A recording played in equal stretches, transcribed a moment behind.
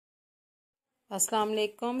Assalamu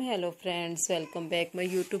alaikum. Hello friends, welcome back my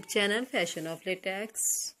YouTube channel Fashion of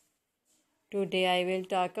Latex. Today I will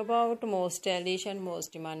talk about most stylish and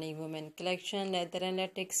most demanding women collection, leather and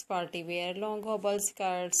latex party wear long hobble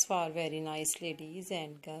skirts for very nice ladies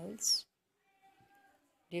and girls.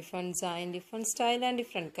 Different design, different style and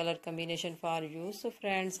different color combination for you. So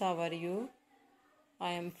friends, how are you?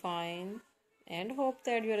 I am fine and hope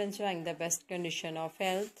that you are enjoying the best condition of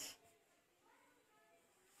health.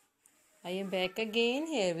 I am back again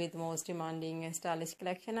here with most demanding and stylish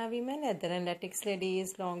collection of women leather and latex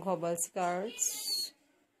ladies long hobble skirts.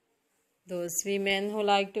 Those women who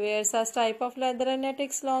like to wear such type of leather and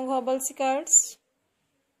latex long hobble skirts.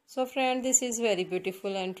 So friend, this is very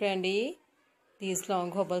beautiful and trendy. These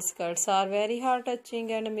long hobble skirts are very heart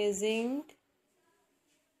touching and amazing.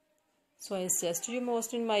 So I suggest you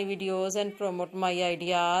most in my videos and promote my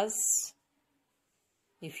ideas.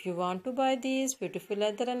 If you want to buy these beautiful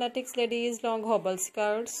leather and latex ladies long hobble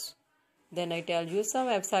skirts, then I tell you some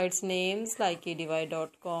websites names like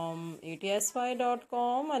edy.com,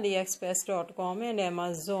 etsy.com, aliexpress.com and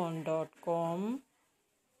amazon.com.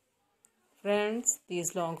 Friends,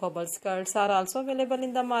 these long hobble skirts are also available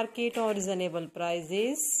in the market on reasonable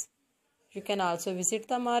prices. You can also visit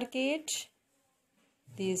the market.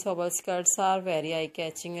 These hobble skirts are very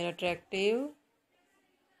eye-catching and attractive.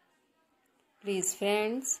 Please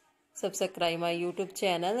friends, subscribe my YouTube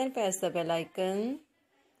channel and press the bell icon.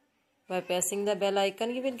 By pressing the bell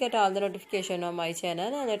icon, you will get all the notification of my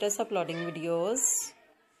channel and latest uploading videos.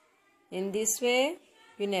 In this way,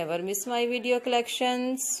 you never miss my video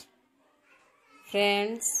collections.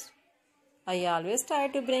 Friends, I always try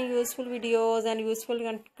to bring useful videos and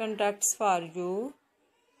useful contacts for you.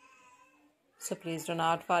 So please do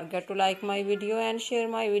not forget to like my video and share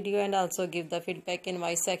my video and also give the feedback in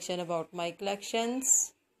my section about my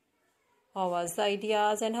collections. How was the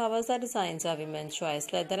ideas and how was the designs of women's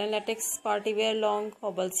choice leather and latex party wear long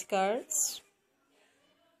hobble skirts?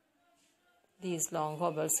 These long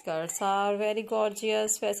hobble skirts are very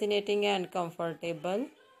gorgeous, fascinating and comfortable.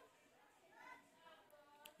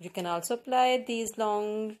 You can also apply these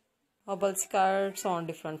long hobble skirts on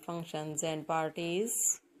different functions and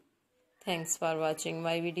parties. Thanks for watching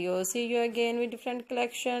my video. See you again with different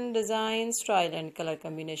collection, design, style and color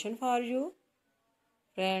combination for you.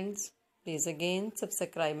 Friends, please again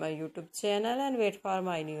subscribe my YouTube channel and wait for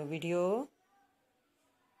my new video.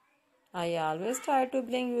 I always try to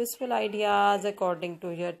bring useful ideas according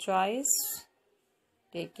to your choice.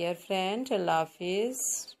 Take care friend. Allah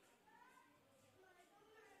Hafiz.